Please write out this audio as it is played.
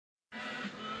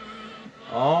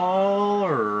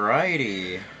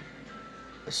Alrighty.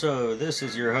 So this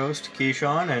is your host,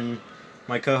 Keyshawn, and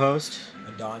my co-host,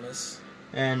 Adonis.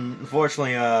 And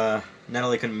unfortunately,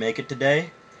 Natalie couldn't make it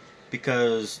today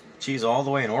because she's all the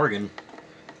way in Oregon,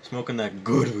 smoking that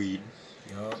good weed.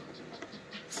 Yup.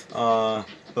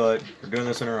 But we're doing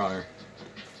this in her honor.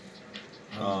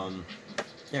 Yeah,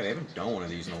 we haven't done one of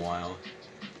these in a while.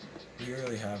 We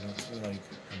really haven't. It's been like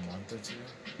a month or two.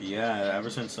 Yeah, ever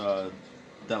since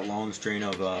that long strain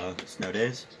of snow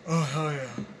days. Oh hell yeah!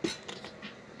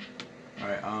 All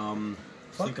right,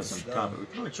 think of some topics. We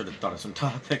probably should have thought of some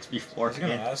topics before. I was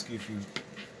gonna ask you if you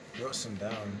wrote some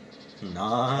down.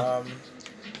 Nah.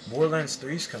 Borderlands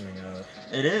 3's coming out.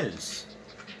 It is.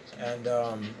 And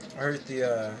I heard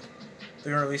they're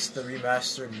gonna release the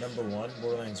remastered #1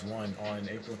 Borderlands 1 on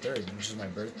April 3rd, which is my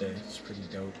birthday. It's pretty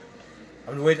dope.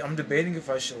 I'm debating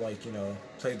if I should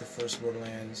play the first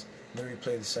Borderlands, then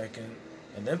replay the second,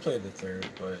 and then play the third.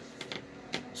 But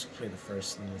just play the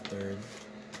first and the third.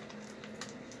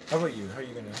 How about you? How are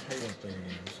you gonna play your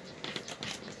games?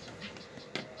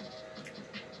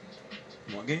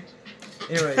 What game?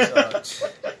 Anyways,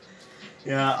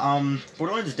 yeah,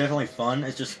 Borderlands is definitely fun.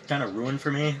 It's just kind of ruined for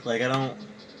me. Like, I don't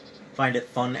find it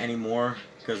fun anymore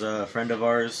because a friend of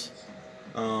ours,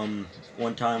 one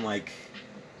time,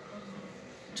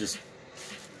 just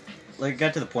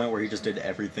got to the point where he just did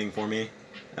everything for me.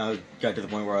 I got to the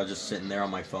point where I was just sitting there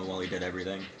on my phone while he did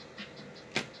everything.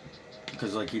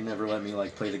 Because, he never let me,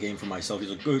 play the game for myself. He's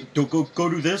like, go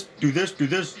do this, do this, do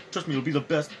this. Trust me, it'll be the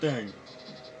best thing.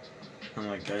 I'm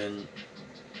like, I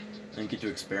didn't get to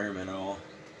experiment at all.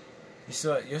 You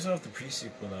still have the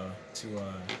pre-sequel, though,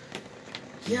 to,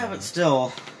 Yeah, but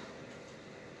still.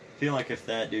 I feel like if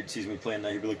that dude sees me playing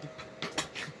that, he'd be like...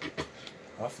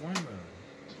 Offline mode.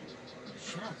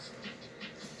 Shut up.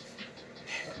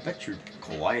 I bet you're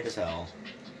quiet as hell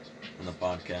on the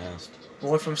podcast.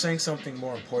 Well, if I'm saying something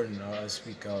more important, I'll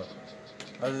speak up.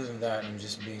 Other than that, I'm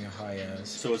just being a high ass.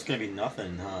 So it's gonna be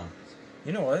nothing, huh?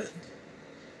 You know what?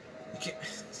 You can't...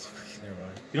 Never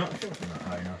mind. You know, I feel like I'm not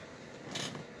high enough.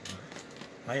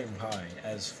 I am high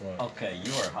as fuck. Okay,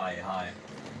 you are high.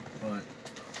 But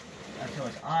I feel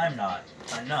like I'm not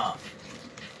enough.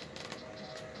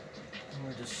 I'm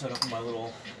gonna just set up my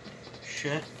little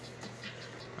shit.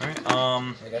 Alright,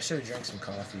 I should have drank some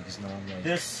coffee, because now I'm,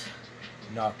 this...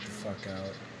 knocked the fuck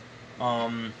out.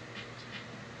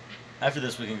 After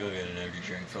this we can go get an energy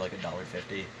drink for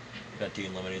 $1.50. Got tea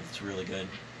unlimited, it's really good.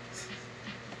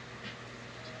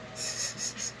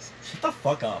 Shut the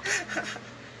fuck up.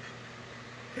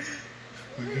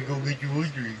 We're gonna go get you a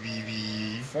drink,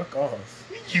 baby. Fuck off.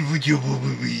 I'm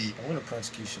gonna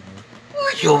punch Keisha, man.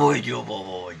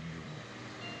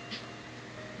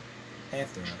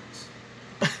 Anthrax.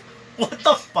 What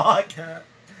the fuck?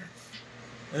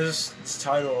 This is the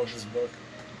title of this book.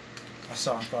 I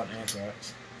saw him called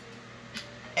Anthrax.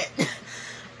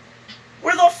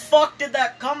 Where the fuck did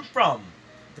that come from?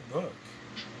 The book.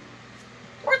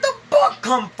 Where'd the book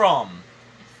come from?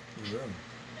 The room.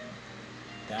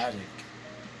 The attic.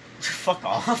 Fuck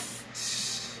off.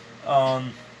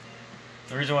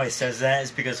 The reason why he says that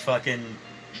is because fucking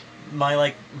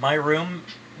my room,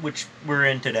 which we're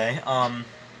in today,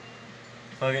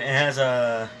 fucking it has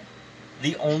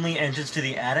the only entrance to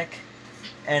the attic,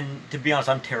 and to be honest,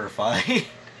 I'm terrified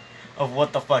of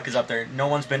what the fuck is up there. No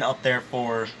one's been up there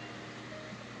for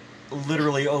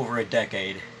literally over a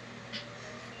decade,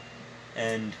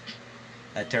 and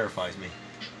that terrifies me.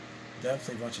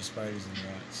 Definitely a bunch of spiders and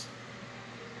rats.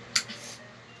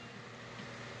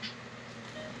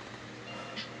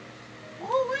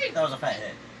 Oh wait, that was a fat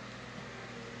hit.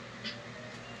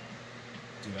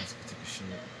 Dude, I have to go take a shit.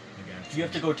 You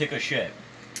have to go take a shit.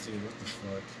 Dude, what the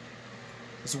fuck?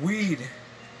 It's weed.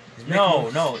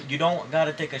 No, you don't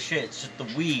gotta take a shit. It's just the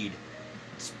weed.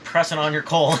 It's pressing on your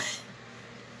colon.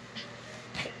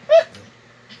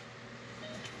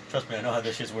 Trust me, I know how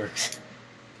this shit works.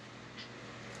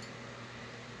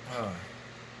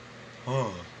 Oh.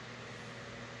 What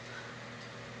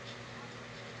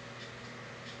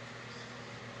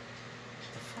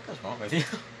the fuck is wrong with you?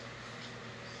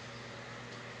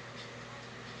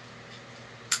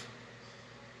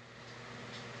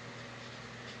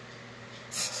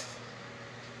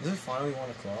 Is it finally 1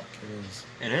 o'clock? It is.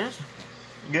 It is?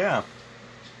 Yeah.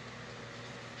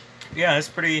 Yeah, it's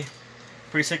pretty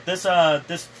sick. This I'm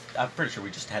pretty sure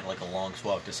we just had a long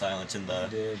swap to silence in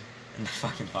the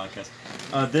fucking podcast.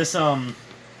 This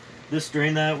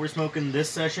strain that we're smoking this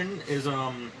session is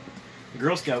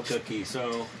Girl Scout cookie,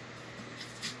 so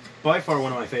by far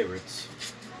one of my favorites.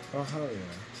 Oh hell yeah.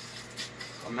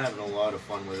 I'm having a lot of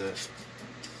fun with it.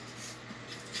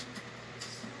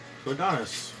 So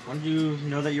Adonis, when did you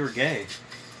know that you were gay?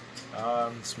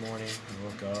 This morning I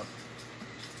woke up.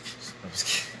 I was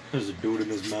kidding. There's a dude in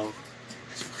his mouth.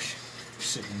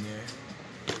 Sitting there.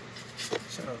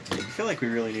 Shut up. I feel like we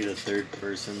really need a third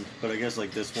person, but I guess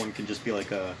like this one can just be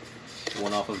like a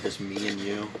one-off of just me and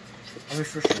you. I mean,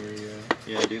 for sure, yeah.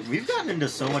 Yeah, dude, we've gotten into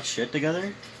so much shit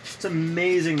together. It's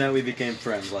amazing that we became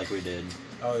friends like we did.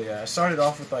 Oh yeah, I started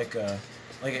off with like an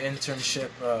internship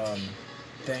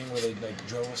thing where they like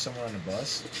drove us somewhere on a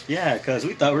bus. Yeah, because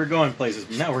we thought we were going places,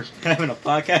 but now we're having a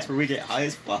podcast where we get high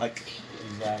as fuck.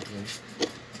 Exactly.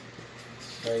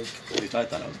 Like, at least I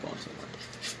thought I was going somewhere.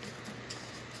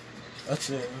 That's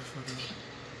it.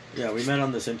 Yeah, we met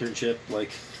on this internship.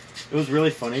 Like, it was really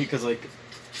funny because like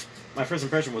my first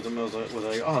impression with him was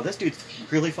like, oh, this dude's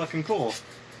really fucking cool.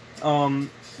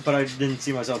 But I didn't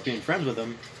see myself being friends with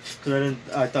him because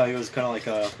I thought he was kind of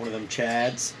like one of them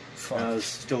Chads. And I was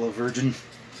still a virgin.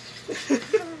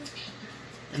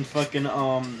 And fucking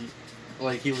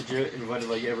like he legit invited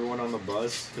like everyone on the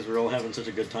bus because we were all having such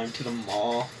a good time to the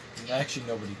mall. Actually,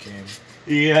 nobody came.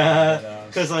 Yeah,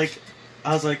 because like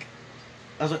I was like,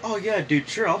 oh yeah, dude,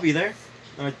 sure, I'll be there.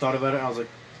 And I thought about it, and I was like,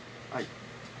 I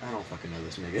don't fucking know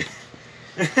this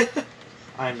nigga.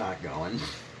 I'm not going.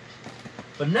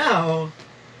 But now,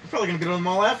 I'm probably gonna go to the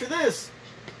mall after this.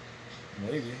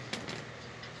 Maybe.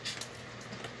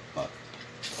 Fuck.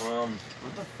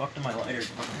 What the fuck do my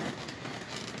lighters?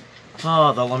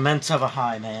 Oh, the laments of a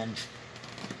high man.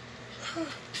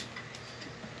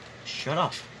 Shut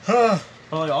up. But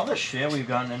like all the shit we've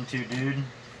gotten into, dude.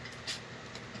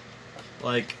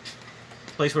 Like,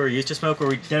 the place where we used to smoke, where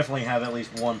we definitely have at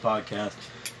least one podcast.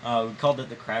 We called it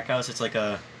the Crack House. It's like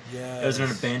a... Yeah. It was an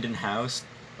abandoned house,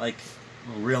 like,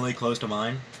 really close to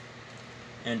mine.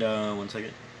 And, one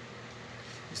second.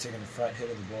 He's taking a fat hit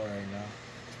of the ball right now.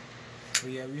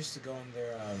 But yeah, we used to go in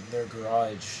their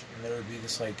garage, and there would be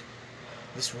this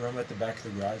room at the back of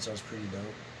the garage that was pretty dope.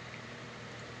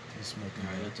 He's smoking.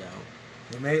 Alright, that's out.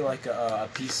 We made like a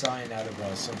peace sign out of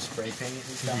some spray paint.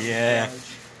 Yeah.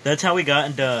 That's how we got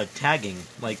into tagging.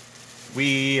 Like,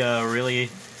 we really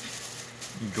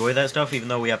enjoy that stuff, even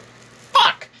though we have...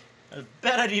 Fuck! I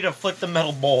bet I need to flip the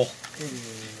metal bowl.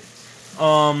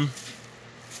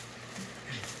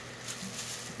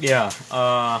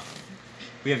 Yeah,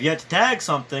 we have yet to tag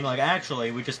something, like,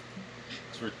 actually, we're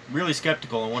really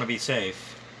skeptical and want to be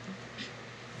safe.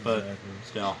 But, Exactly.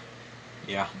 still,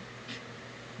 yeah.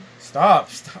 Stop!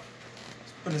 He's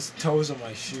putting his toes on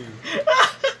my shoe.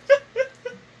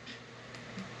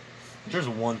 There's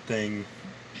one thing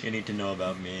you need to know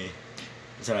about me,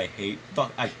 is that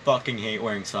I fucking hate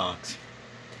wearing socks.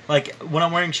 Like, when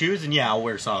I'm wearing shoes, then yeah, I'll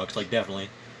wear socks, like, definitely.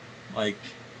 Like,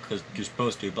 because you're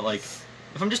supposed to, but like,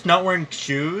 if I'm just not wearing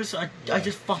shoes, I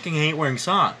just fucking hate wearing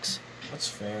socks. That's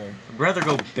fair. I'd rather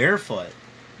go barefoot.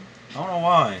 I don't know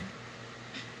why.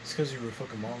 It's because you were a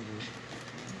fucking mongrel.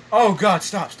 Oh god,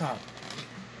 stop.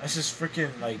 That's just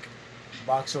freaking, like,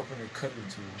 box opener cutter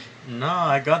tool. No,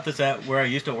 I got this at where I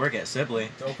used to work at Sibley.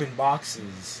 To open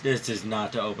boxes. This is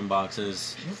not to open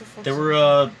boxes. What the fuck? They were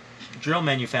a drill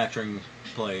manufacturing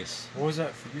place. What was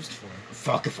that used for?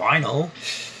 Fuck if I know.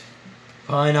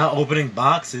 Probably not opening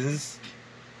boxes.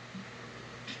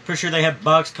 Pretty sure they had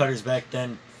box cutters back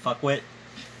then, fuckwit.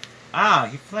 Ah,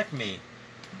 he flicked me.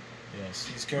 Yes,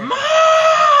 he's carrying.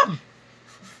 Mom!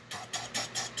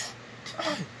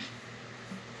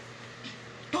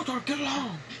 Don't get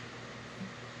along.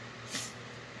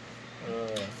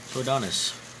 So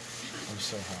Adonis, I'm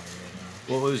so high right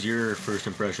now. what was your first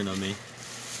impression of me?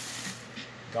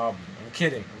 Goblin. I'm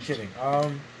kidding.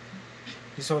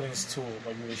 He's holding his tool,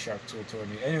 like really sharp tool toward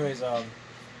me. Anyways, I'm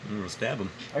gonna stab him.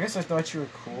 I guess I thought you were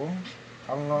cool.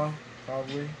 I don't know,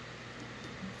 probably.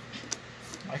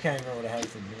 I can't remember what I had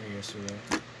for dinner yesterday.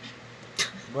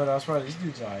 But I was probably, this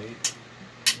dude's alright.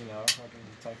 You know, fucking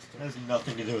text him. That has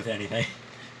nothing to do with anything.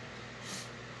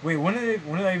 Wait, when did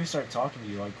I even start talking to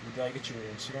you? Like, did I get your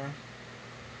Instagram?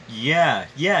 Yeah,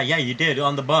 you did,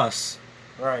 on the bus.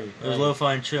 Right. It was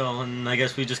lo-fi and chill, and I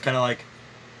guess we just kind of like,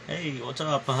 hey, what's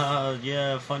up?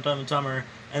 Yeah, fun time in summer.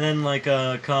 And then, like,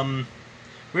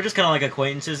 we're just kind of like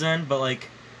acquaintances then, but, like,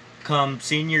 come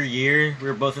senior year, we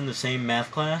were both in the same math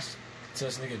class. So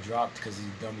this nigga dropped because he's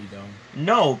dummy dumb.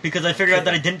 No, because I figured out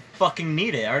that I didn't fucking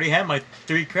need it. I already had my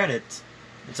 3 credits.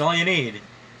 It's all you need.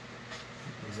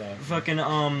 Exactly.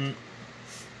 Fucking,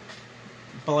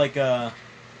 but, like,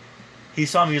 he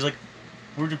saw me, he was like,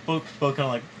 we're just both kind of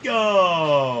like,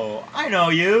 yo, I know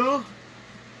you.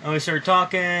 And we started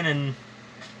talking, and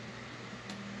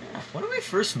yeah, when did we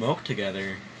first smoke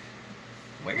together?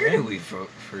 Where did we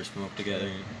first smoke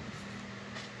together?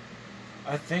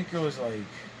 I think it was like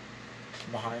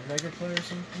behind Mega Play or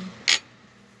something.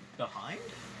 Behind?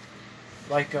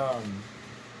 Like, you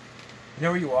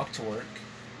know where you walk to work?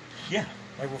 Yeah.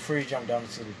 Like before you jump down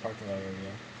into the parking lot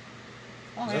area.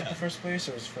 Oh, Was yeah. that the first place,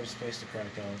 or was the first place the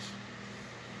Crack House?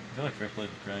 I feel like first place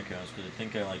was Crack House, because I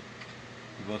think we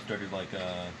both started,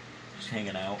 just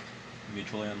hanging out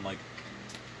mutually. I'm like,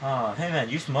 hey man,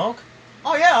 you smoke?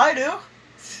 Oh yeah, I do.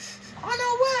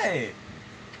 Oh, no way.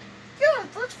 Yeah,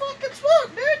 let's fucking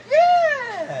smoke, dude.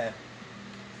 Yeah.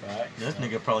 Right. This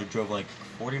nigga probably drove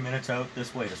 40 minutes out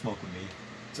this way to smoke with me.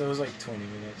 So it was 20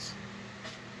 minutes.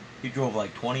 He drove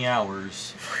 20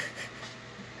 hours.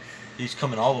 He's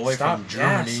coming all the way Stop from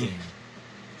Germany.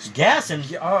 Gassing? Gassing?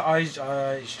 Yeah,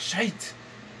 shite.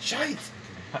 Scheisse!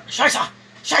 Scheisse!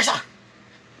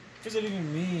 What does that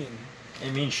even mean?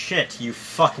 It means shit, you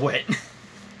fuckwit.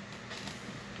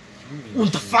 You mean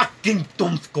Und shit. fucking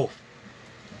dumpfko.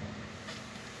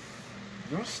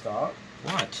 You wanna stop?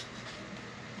 What?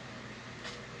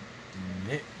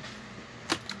 Nick.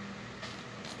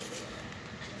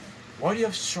 Why do you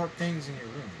have sharp things in your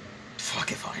room?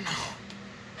 Fuck if I know.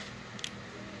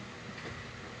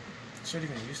 What's that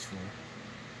even used for?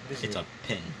 What is It's it? a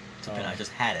pin. It's a pin. Oh. I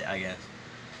just had it, I guess.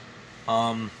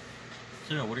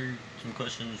 So what are some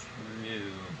questions for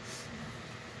you?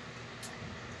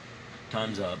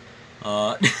 Time's up.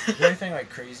 Did you do anything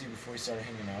crazy before you started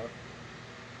hanging out?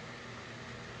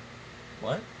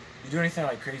 What? You do anything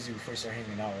crazy before you start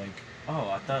hanging out?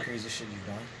 Oh, I thought. Crazy shit you've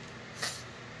done?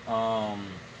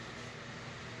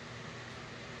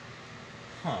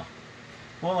 Huh.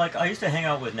 Well, I used to hang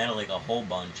out with Natalie a whole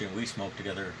bunch, and we smoked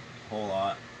together a whole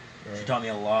lot. Right. She taught me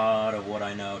a lot of what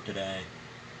I know today.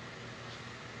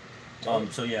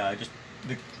 So yeah,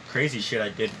 the crazy shit I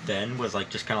did then was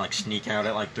just kind of sneak out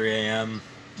at 3 a.m.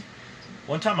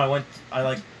 One time I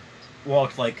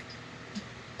walked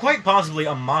quite possibly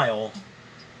a mile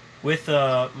with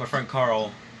my friend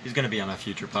Carl. He's gonna be on a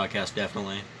future podcast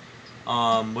definitely.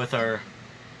 With our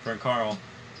friend Carl,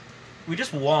 we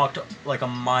just walked a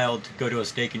mile to go to a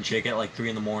Steak and Shake at 3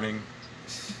 in the morning.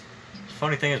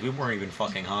 Funny thing is, we weren't even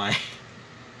fucking high.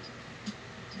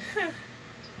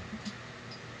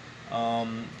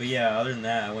 But yeah, other than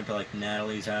that, I went to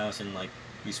Natalie's house and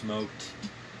we smoked.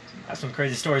 I have some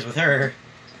crazy stories with her.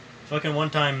 Fucking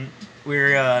one time, we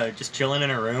were just chilling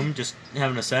in her room, just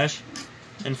having a sesh,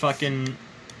 and fucking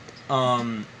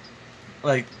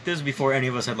this is before any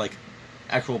of us had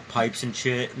actual pipes and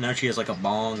shit. Now she has a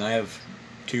bong. I have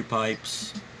 2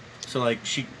 pipes. So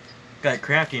she got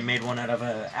crafty and made one out of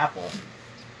an apple.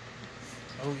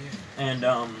 Oh yeah. And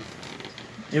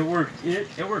it worked.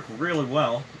 It worked really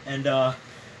well. And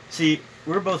see,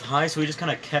 we were both high, so we just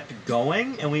kind of kept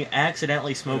going, and we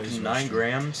accidentally smoked 9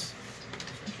 grams.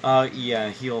 Yeah,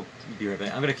 he'll be right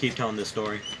back. I'm gonna keep telling this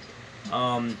story.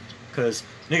 Cause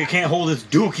nigga can't hold his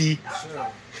dookie.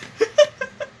 Sure.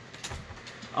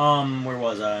 Where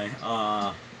was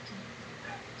I?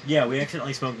 Yeah, we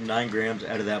accidentally smoked 9 grams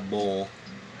out of that bowl,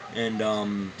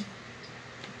 and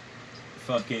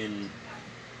fucking,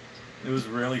 it was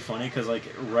really funny because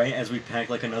right as we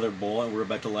packed another bowl and we're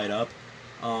about to light up,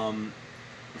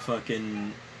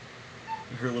 fucking,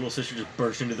 her little sister just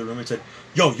burst into the room and said,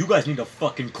 "Yo, you guys need to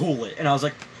fucking cool it." And I was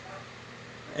like,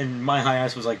 and my high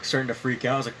ass was starting to freak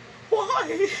out. I was like,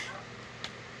 "Why?"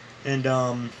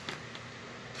 And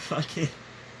fucking,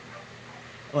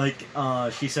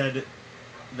 she said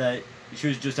that she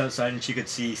was just outside and she could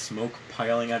see smoke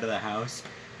piling out of the house,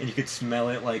 and you could smell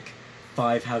it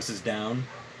 5 houses down.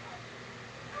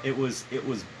 It was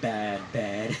bad.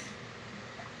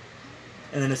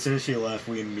 And then as soon as she left,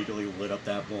 we immediately lit up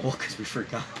that bowl because we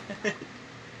forgot.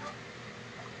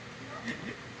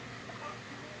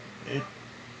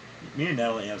 Me and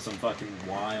Natalie have some fucking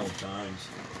wild times.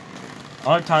 A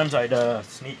lot of times I'd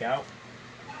sneak out.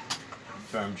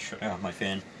 Sorry, I'm just shutting off my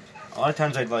fan. A lot of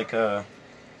times I'd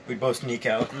we'd both sneak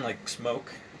out and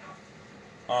smoke.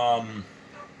 One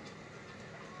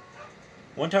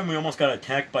time we almost got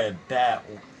attacked by a bat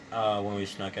when we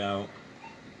snuck out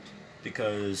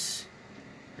because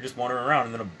we're just wandering around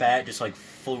and then a bat just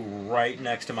flew right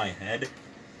next to my head.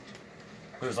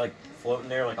 It was floating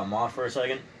there like a moth for a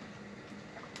second.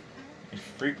 It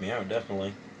freaked me out,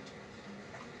 definitely.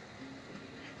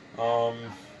 Let's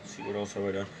see, what else have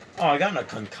I done? Oh, I got in a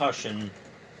concussion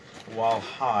while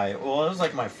high. Well, it was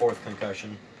my 4th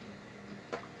concussion.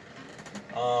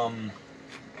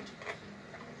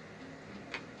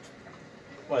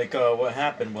 What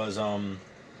happened was,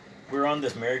 we were on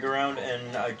this merry-go-round,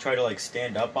 and I tried to,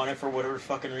 stand up on it for whatever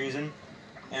fucking reason,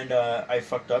 and, I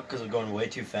fucked up because it was going way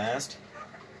too fast,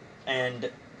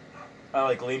 and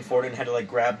I, leaned forward and had to,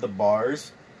 grab the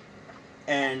bars,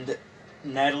 and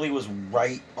Natalie was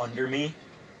right under me.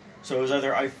 So it was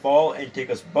either I fall and take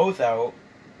us both out,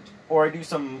 or I do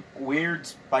some weird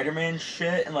Spider-Man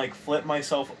shit and like flip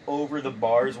myself over the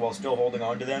bars while still holding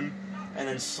on to them, and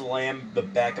then slam the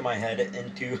back of my head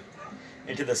into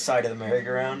the side of the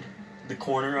merry-go-round, the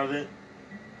corner of it.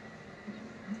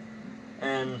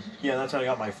 And yeah, that's how I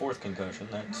got my 4th concussion.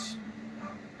 That's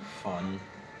fun.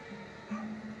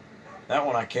 That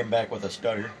one I came back with a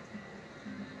stutter.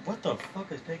 What the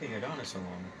fuck is taking Adonis so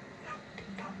long?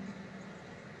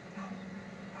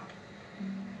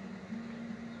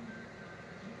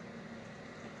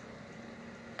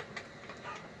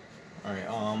 Alright,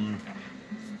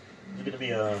 it's gonna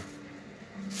be a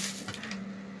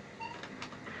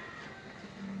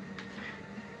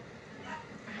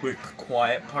quick,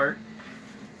 quiet part.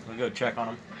 We'll go check on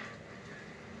him.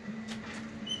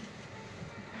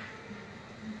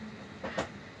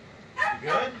 You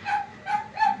good?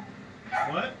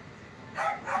 What?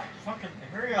 Fucking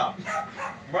hurry up.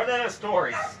 I'm running out of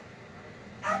stories.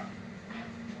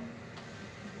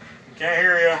 Can't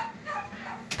hear you.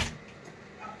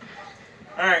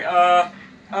 Alright,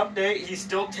 update. He's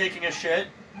still taking a shit.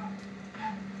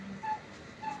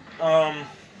 So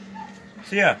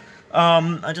yeah.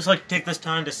 I'd just like to take this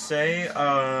time to say,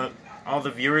 all the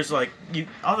viewers, all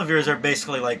the viewers are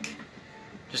basically,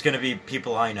 just gonna be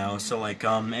people I know. So,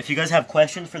 if you guys have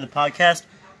questions for the podcast,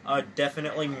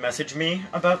 definitely message me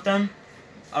about them.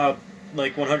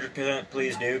 100%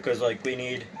 please do, because, we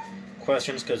need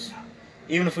questions, because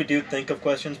even if we do think of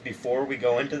questions before we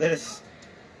go into this,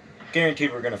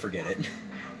 guaranteed we're gonna forget it.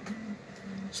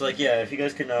 So, yeah, if you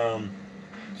guys can,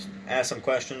 just ask some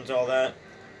questions, all that,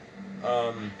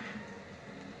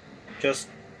 just,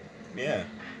 yeah,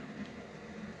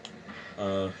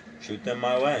 shoot them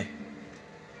my way.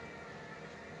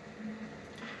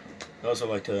 I'd also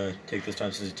like to take this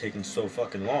time, since it's taking so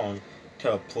fucking long,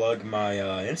 to plug my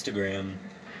Instagram.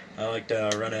 I like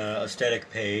to run a aesthetic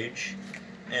page,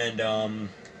 and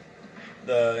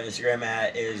the Instagram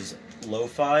 @ is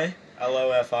lo-fi,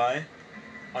 L-O-F-I,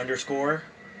 _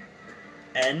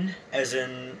 N, as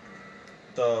in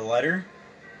the letter,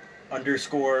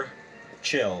 _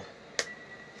 chill.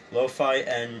 Lo-fi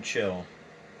and chill.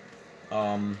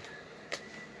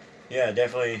 Yeah,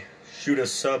 definitely shoot a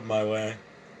sub my way.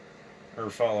 Or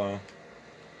follow.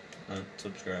 Not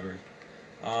subscribers.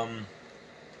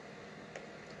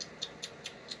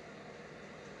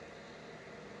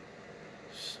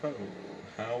 So,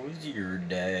 how was your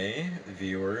day,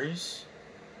 viewers?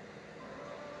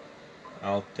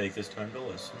 I'll take this time to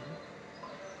listen.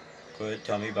 Go ahead,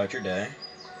 tell me about your day.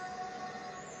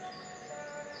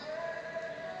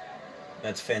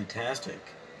 That's fantastic.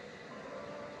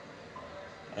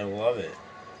 I love it.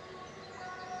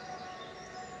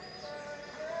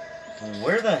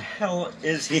 Where the hell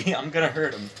is he? I'm gonna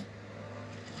hurt him.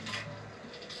 I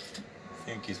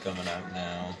think he's coming out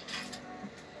now.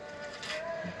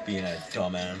 Being a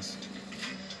dumbass.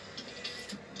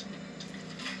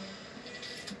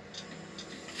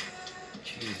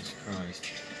 Jesus Christ.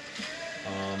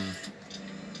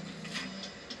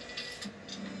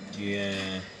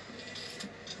 Yeah.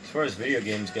 As far as video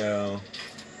games go,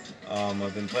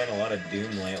 I've been playing a lot of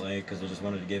Doom lately because I just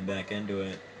wanted to get back into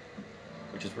it,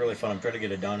 which is really fun. I'm trying to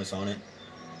get Adonis on it.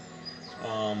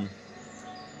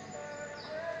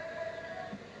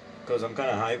 Because I'm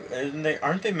kind of hyped.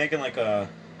 Aren't they making like a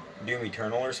Doom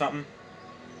Eternal or something?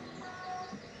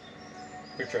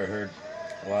 Pretty sure I heard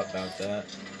a lot about that.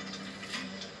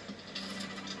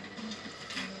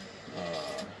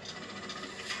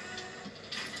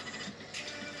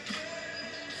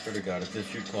 Swear to God, if this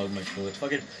should clog my toilet.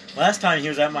 Fucking, last time he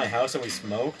was at my house and we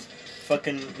smoked,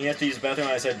 fucking, he had to use the bathroom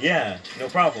and I said, yeah, no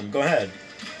problem, go ahead.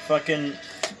 Fucking,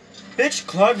 bitch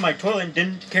clogged my toilet and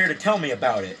didn't care to tell me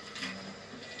about it.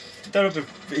 He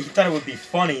thought it would be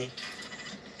funny.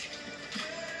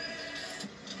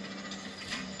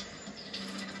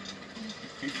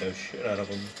 Beat the shit out of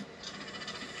him.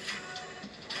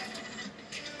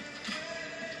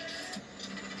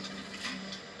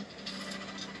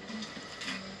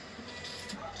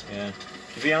 Yeah.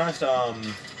 To be honest,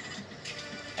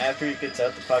 after he gets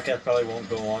out, the podcast probably won't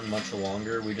go on much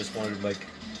longer. We just wanted to,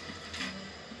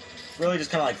 really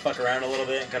just kind of, fuck around a little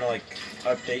bit and kind of,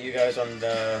 update you guys on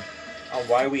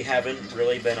why we haven't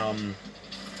really been,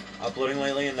 uploading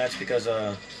lately, and that's because,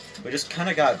 we just kind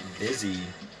of got busy.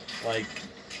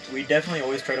 We definitely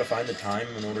always try to find the time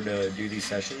in order to do these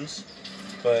sessions,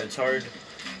 but it's hard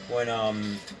when,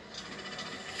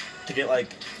 to get,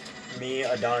 me,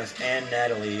 Adonis, and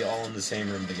Natalie all in the same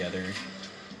room together.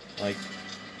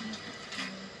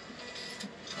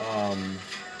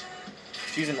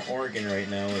 She's in Oregon right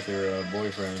now with her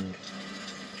boyfriend.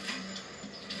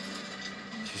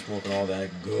 She's smoking all that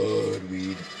good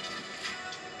weed.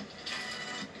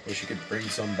 Wish she could bring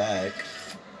some back.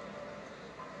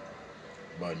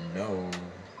 But no.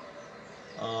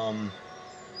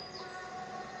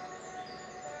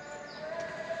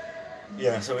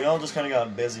 Yeah, so we all just kind of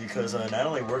got busy because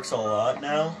Natalie works a lot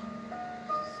now.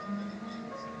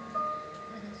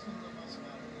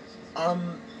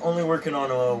 I'm only working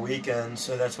on a weekend,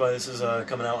 so that's why this is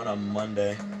coming out on a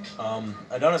Monday.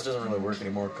 Adonis doesn't really work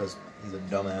anymore because he's a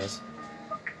dumbass.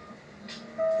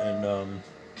 And,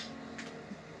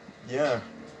 yeah.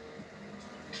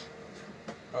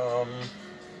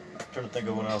 Trying to think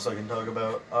of what else I can talk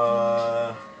about.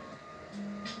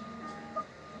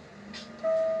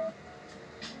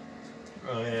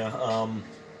 Oh yeah,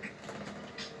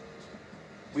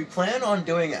 we plan on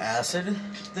doing acid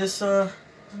this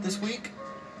week.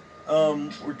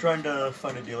 We're trying to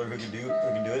find a dealer who can do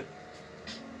it.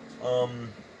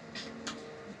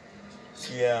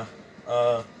 So yeah,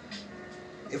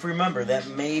 if we remember, that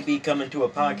may be coming to a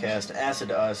podcast, Acid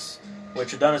to Us,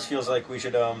 which Adonis feels like we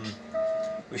should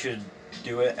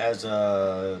do it as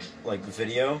a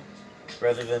video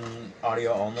rather than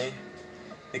audio only,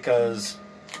 because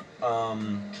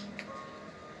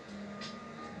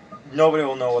nobody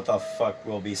will know what the fuck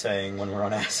we'll be saying when we're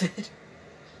on acid.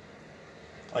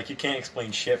 Like, you can't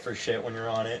explain shit for shit when you're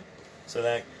on it, so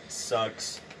that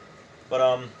sucks. But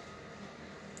I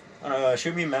don't know,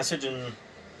 shoot me a message and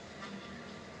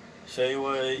say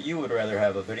what you would rather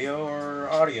have, a video or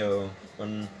audio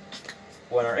when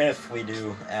or if we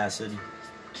do acid,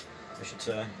 I should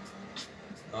say.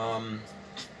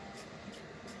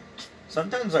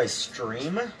 Sometimes I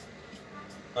stream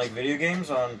like video games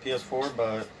on PS4,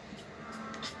 but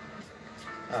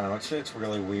I don't know, it's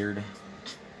really weird.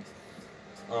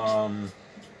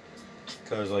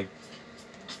 Cause like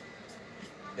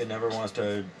it never wants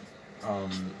to,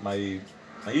 my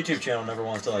YouTube channel never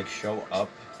wants to like show up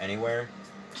anywhere,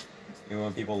 even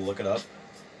when people look it up.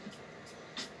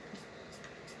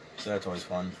 So that's always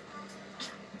fun.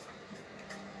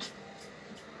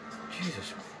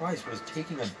 Jesus Christ, what is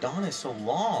taking Adonis so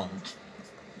long?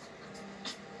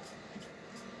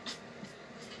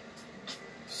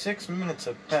 6 minutes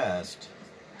have passed.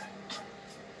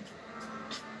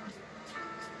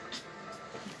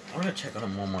 I'm gonna check on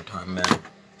him one more time, man.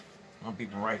 I'll be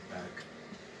right back.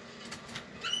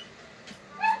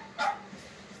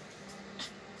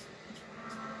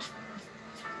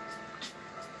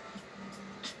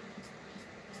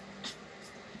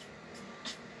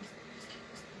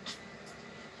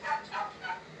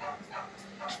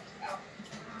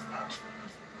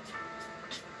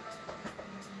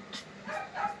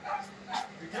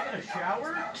 You're taking a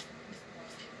shower?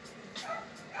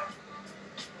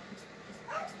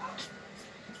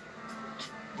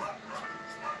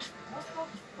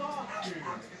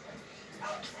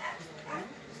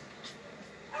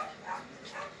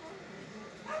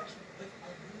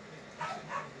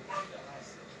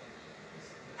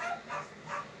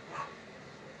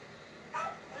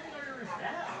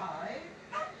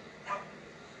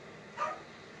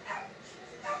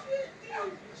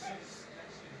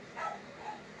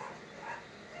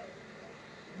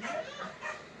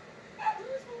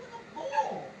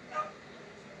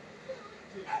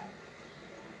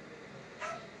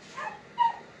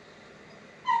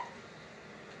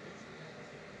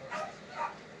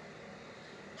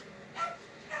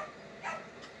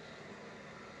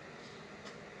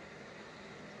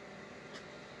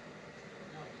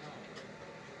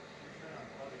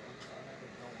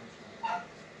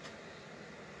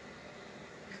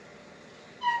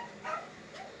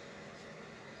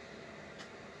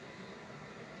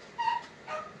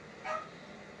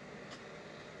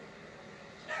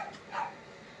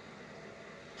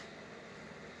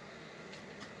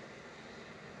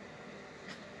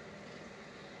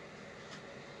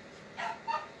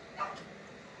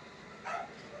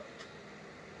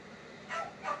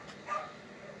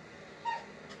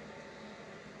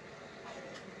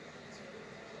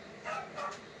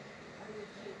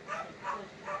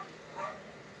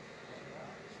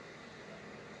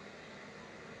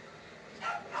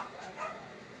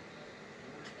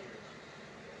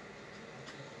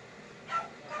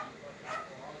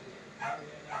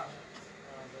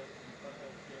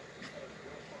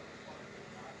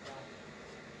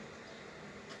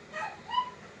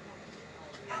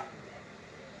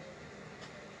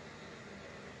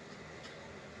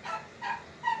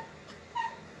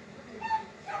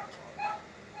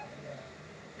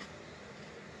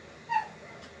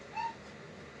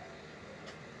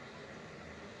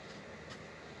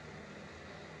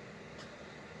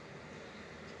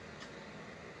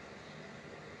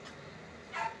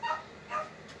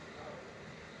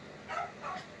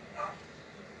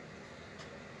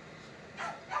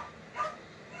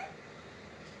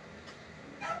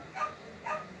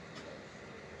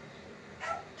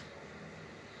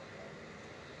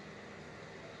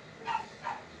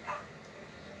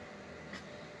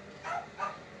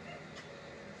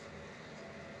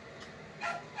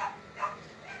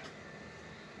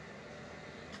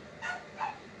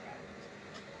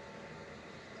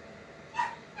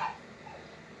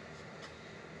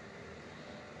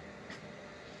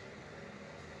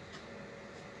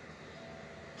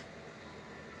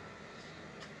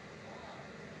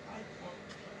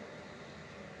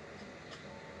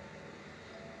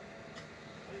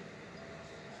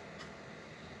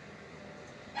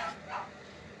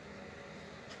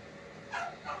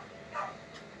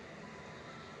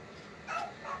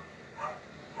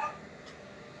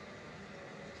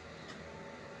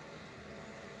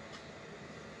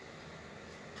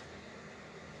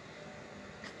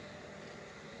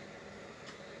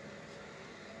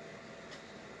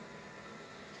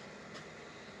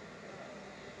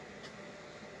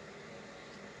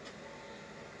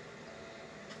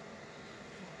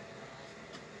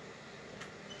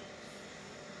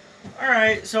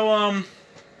 Alright, so,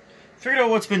 figured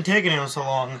out what's been taking him so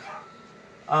long.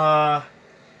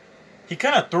 He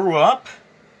kind of threw up.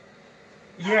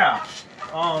 Yeah.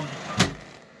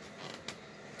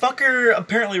 Fucker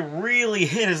apparently really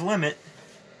hit his limit.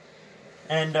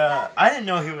 And, I didn't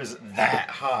know he was that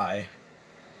high.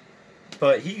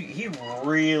 But he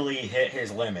really hit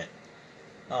his limit.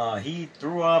 He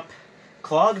threw up,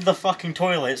 clogged the fucking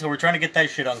toilet, so we're trying to get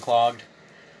that shit unclogged.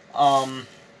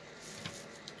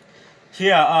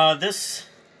 Yeah, this...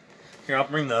 Here, I'll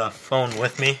bring the phone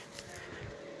with me.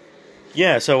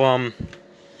 Yeah, so,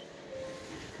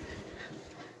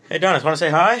 Hey, Donis, want to say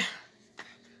hi?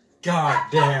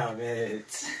 God damn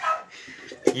it.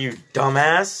 You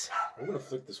dumbass. I'm gonna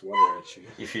flick this water at you.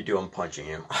 If you do, I'm punching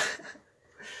you.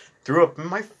 Threw up in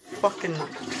my fucking...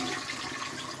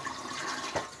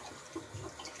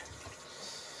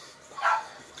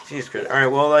 Jesus Christ.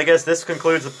 Alright, well, I guess this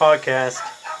concludes the podcast.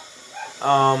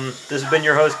 This has been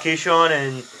your host, Keyshawn,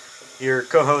 and your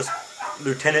co-host,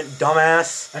 Lieutenant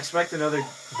Dumbass. Expect another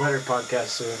better podcast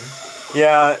soon.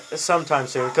 Yeah, sometime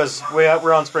soon, because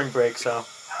we're on spring break, so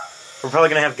we're probably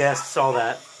going to have guests, all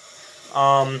that.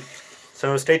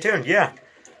 So stay tuned, yeah.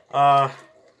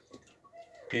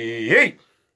 Yeet!